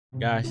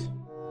Guys,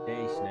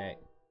 today's snack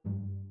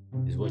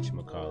is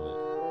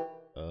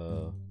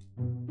whatchamacallit.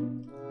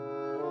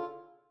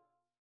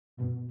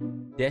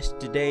 That's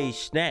today's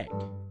snack.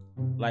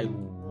 Like,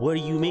 what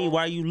do you mean?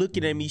 Why are you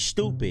looking at me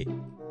stupid?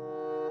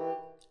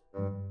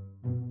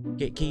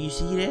 Can you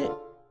see that?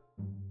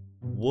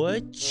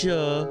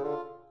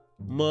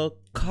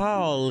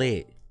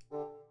 Whatchamacallit?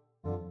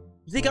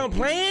 You think I'm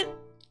playing?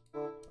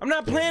 I'm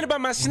not playing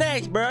about my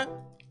snacks, bruh.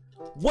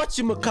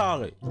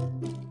 Whatchamacallit?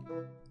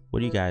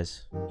 What are you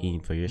guys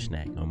eating for your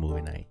snack on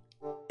movie night?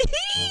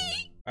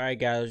 Alright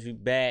guys, we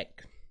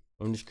back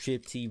on this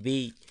CRYPT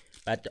TV.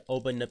 About to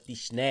open up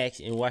these snacks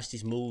and watch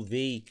this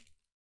movie.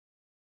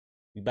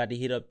 We about to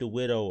hit up the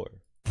widower.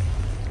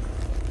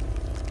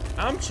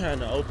 I'm trying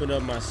to open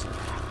up my...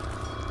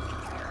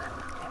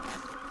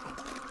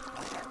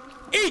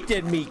 Eat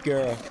that meat,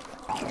 girl.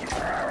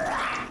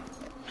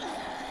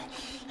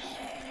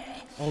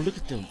 Oh, look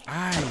at them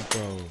eyes,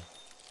 bro.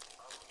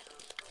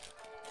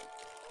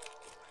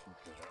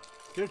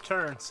 Your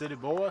turn, city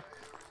boy.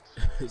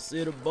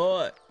 City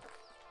boy.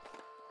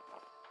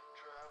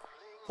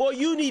 Boy,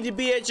 you need to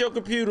be at your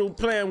computer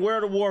playing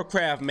World of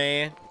Warcraft,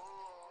 man.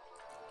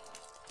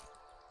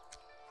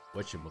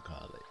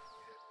 Whatchamacallit?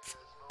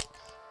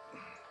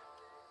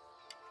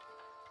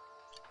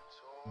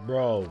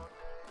 Bro.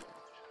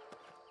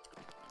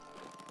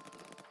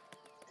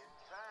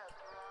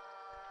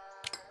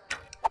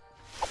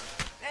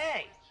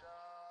 Hey!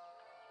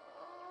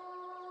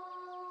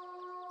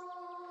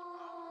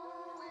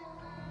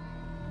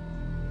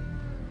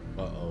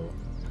 Uh-oh.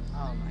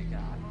 Oh my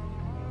god.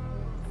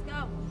 Let's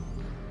go.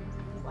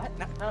 What?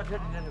 No, What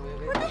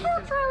the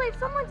hell, Charlie? If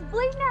someone's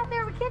bleeding out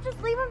there, we can't just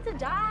leave them to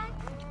die.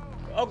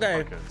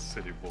 Okay. Fucking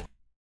city boy.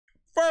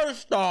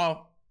 First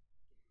off,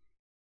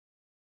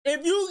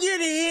 if you get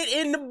hit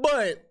in the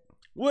butt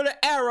with an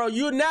arrow,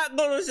 you're not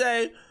gonna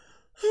say,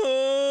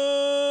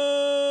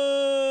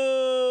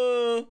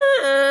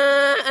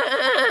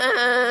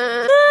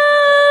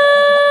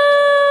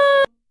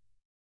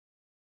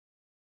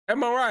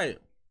 am I right?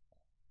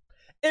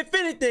 If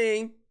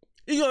anything,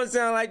 you're gonna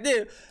sound like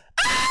this.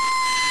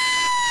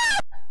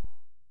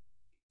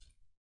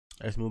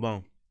 Let's move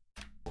on.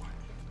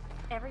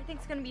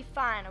 Everything's gonna be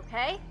fine,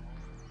 okay?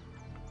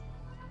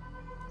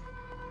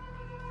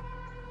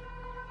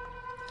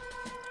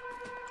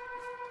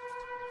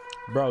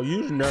 Bro,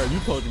 you the nerd. You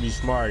supposed to be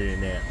smarter than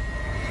that.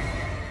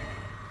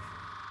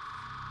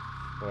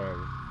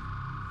 Whatever.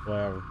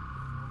 Whatever.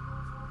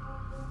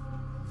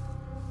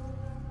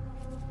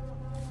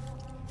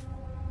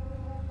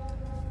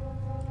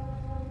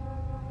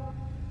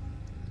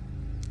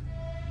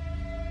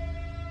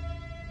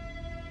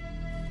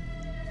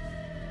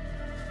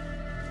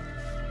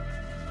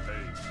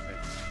 Hey.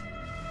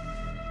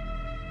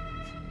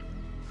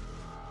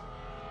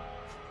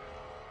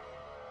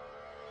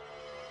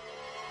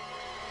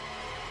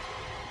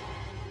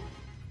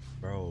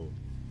 Bro.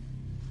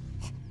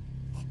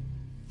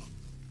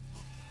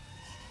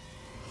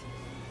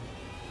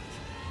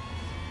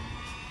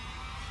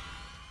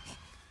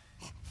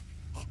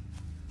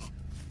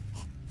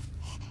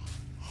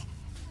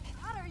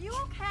 God, are you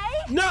okay?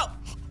 No!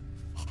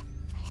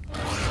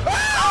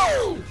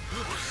 Oh!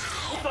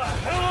 What the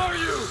hell are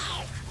you?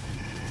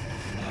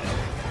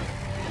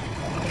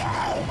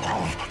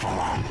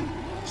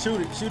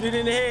 Shoot it. Shoot it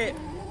in the head.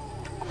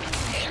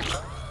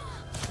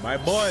 My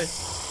boy.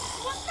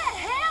 What the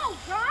hell,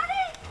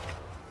 Johnny?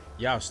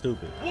 Y'all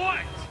stupid. What?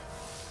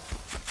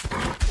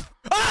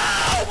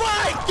 Oh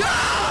my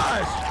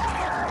gosh!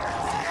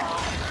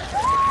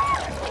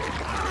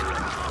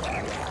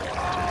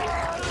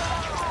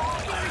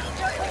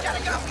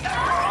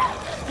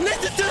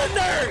 Listen to the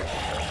nerd!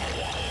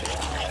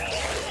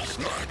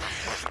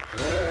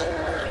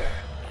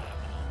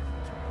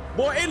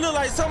 Boy, it look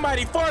like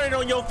somebody farted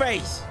on your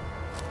face.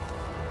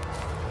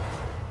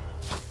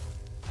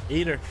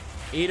 Eat her.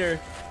 Eat her.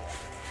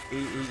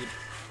 Eat her.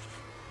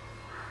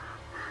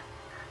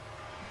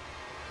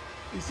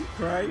 Is he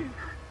crying?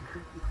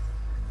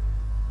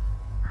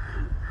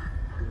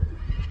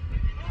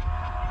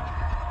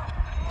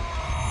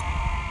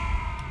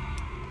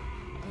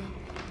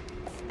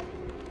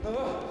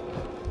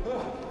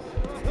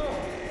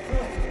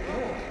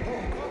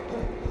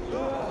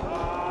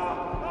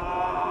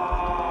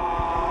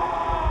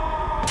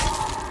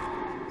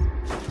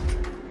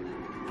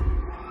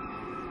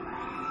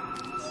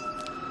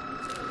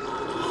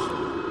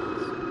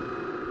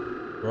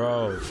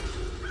 Bro.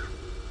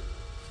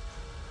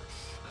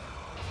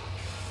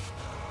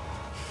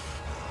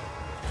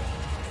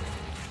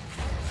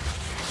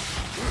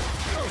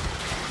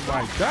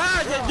 My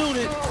God, that dude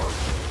is...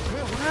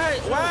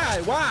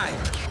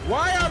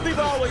 Why are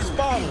people always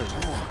falling?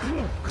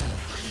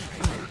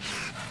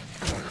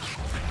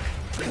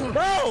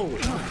 Bro!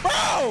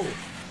 Bro!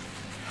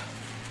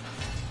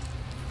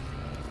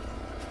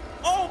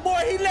 Oh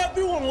boy, he left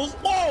you almost...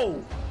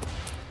 Whoa!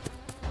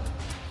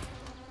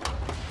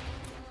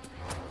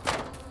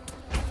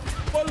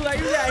 Boy, look like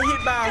you got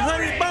hit by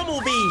 100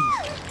 bumblebees.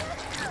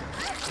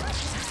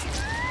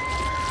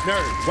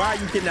 Nerd, why are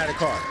you getting out of the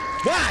car?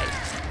 Why?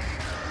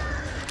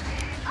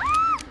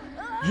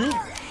 You.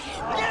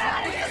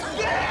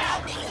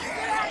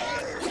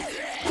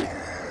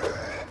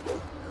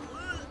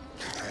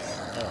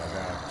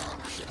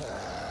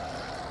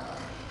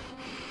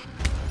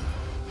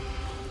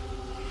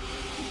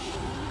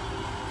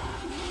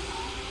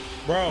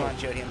 Bro. Come on,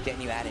 Jody, I'm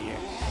getting you out of here.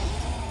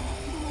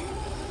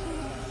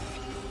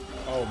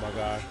 Oh my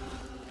God.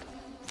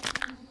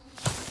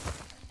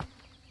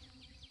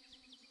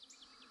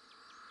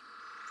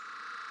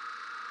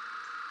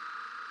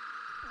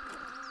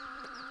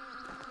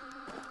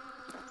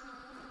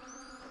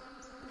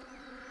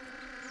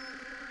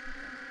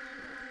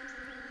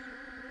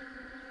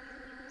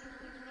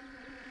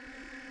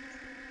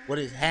 What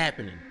is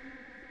happening?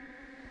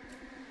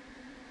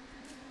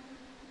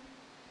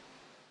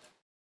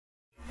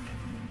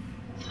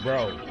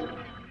 Bro.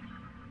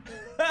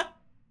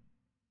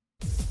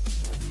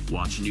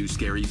 Watch new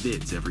scary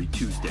vids every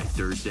Tuesday,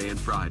 Thursday, and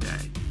Friday.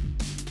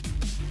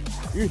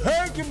 You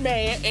heard your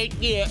man, and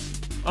yeah,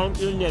 on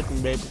to the next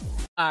one, baby.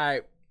 All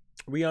right,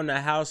 we on the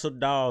House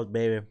of Dolls,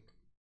 baby.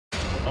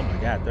 Oh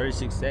my God,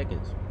 36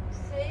 seconds.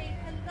 Say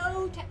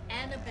hello to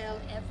Annabelle,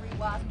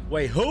 everyone.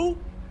 Wait, who?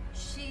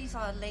 She's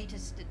our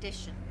latest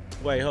addition.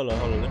 Wait, hold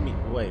on. Let me,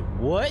 wait,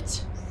 what?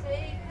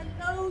 Say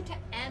hello to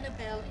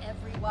Annabelle,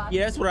 everyone.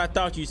 Yeah, that's what I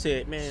thought you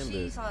said, man.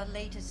 She's our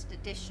latest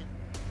addition.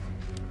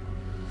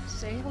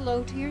 Say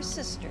hello to your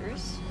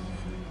sisters.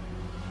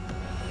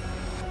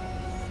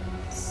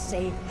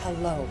 Say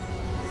hello.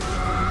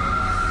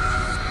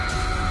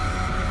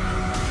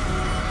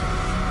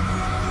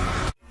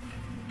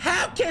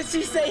 How can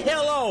she say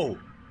hello?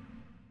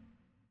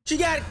 She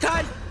got a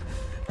cut.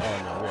 Oh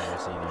no, we haven't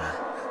seen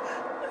that.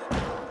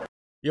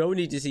 Yo, we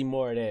need to see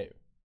more of that.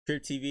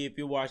 CRYPT TV, if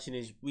you're watching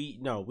this, we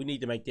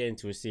need to make that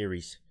into a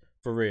series.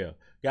 For real.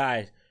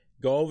 Guys,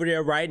 go over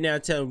there right now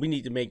and tell them we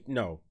need to make,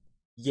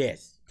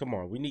 yes, come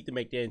on. We need to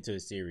make that into a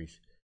series.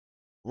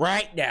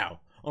 Right now.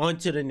 On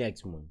to the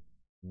next one.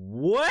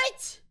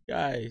 What?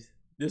 Guys,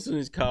 this one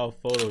is called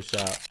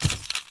Photoshop.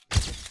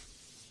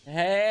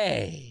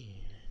 Hey.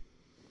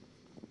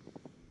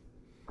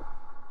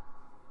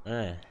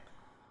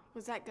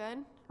 Was that good?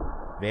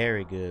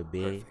 Very good,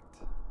 big.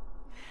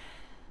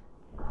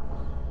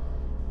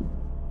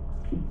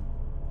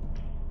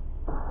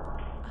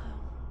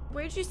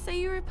 Where'd you say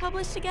you were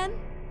published again?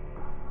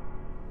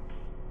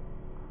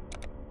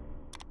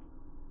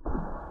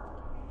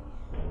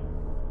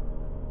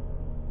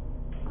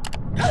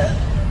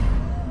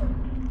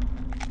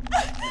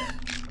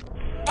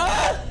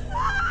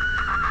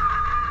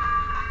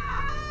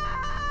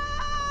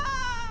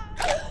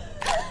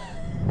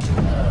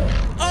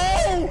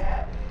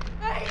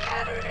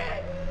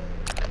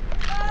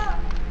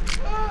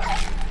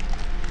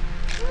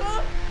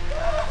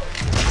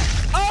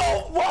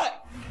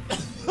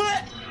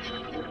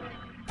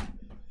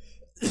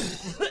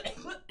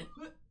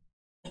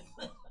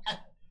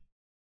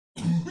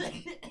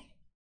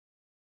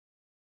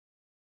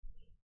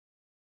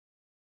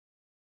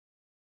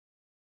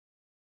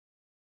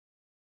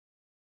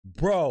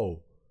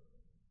 Bro,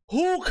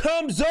 who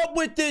comes up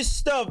with this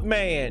stuff,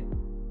 man?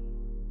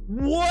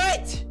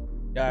 What?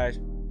 Guys,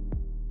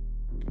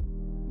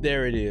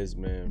 there it is,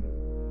 man.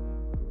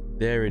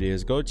 There it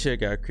is. Go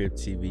check out CRYPT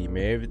TV,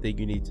 man. Everything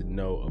you need to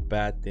know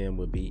about them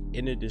will be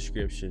in the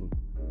description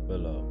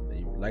below.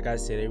 Like I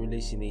said, they're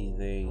releasing these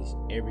things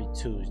every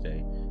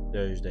Tuesday,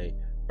 Thursday,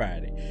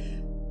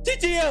 Friday.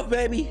 TTF,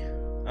 baby.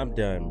 I'm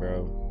done,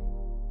 bro.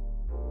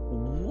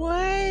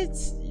 What?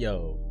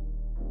 Yo,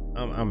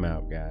 I'm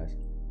out, guys.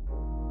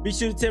 Be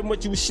sure to tell me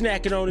what you were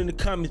snacking on in the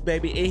comments,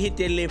 baby, and hit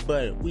that like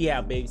button. We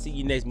out, baby. See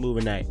you next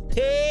movie night.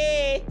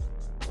 Hey!